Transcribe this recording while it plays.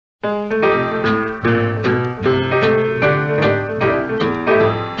Down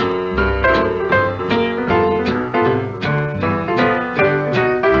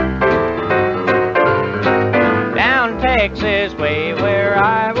Texas way where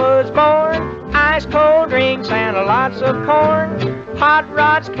I was born, ice cold drinks and lots of corn, hot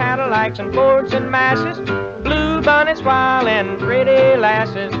rods, Cadillacs and Fords and Masses, blue bonnets wild and pretty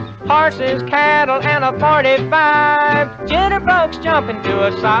lasses, horses, cattle and a 45, jitterbugs jumping to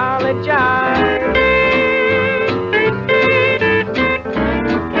a solid jive.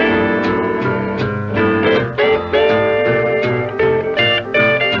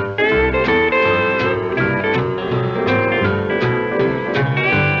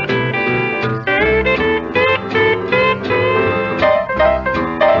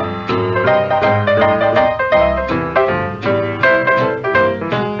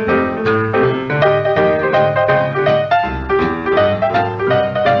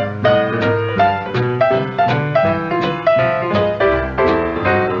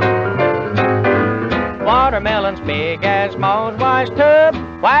 Watermelons big as Ma's wife's tub,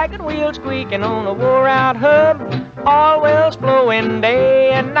 wagon wheels squeaking on a wore-out hub, all wells flowing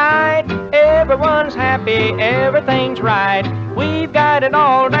day and night, everyone's happy, everything's right. We've got it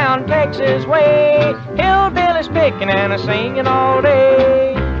all down Texas way, hillbillies picking and a-singing all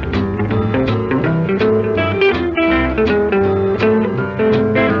day.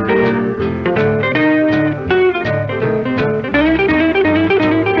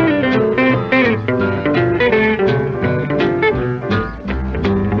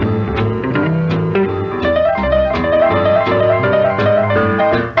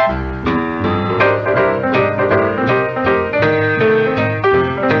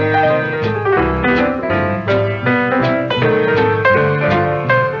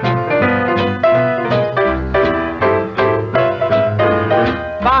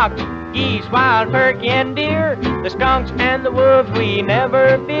 Geese, wild turkey and deer, the skunks and the wolves we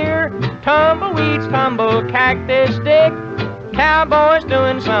never fear, tumbleweeds tumble cactus stick, cowboys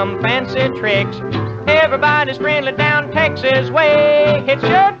doing some fancy tricks, everybody's friendly down Texas way, it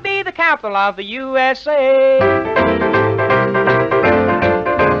should be the capital of the USA.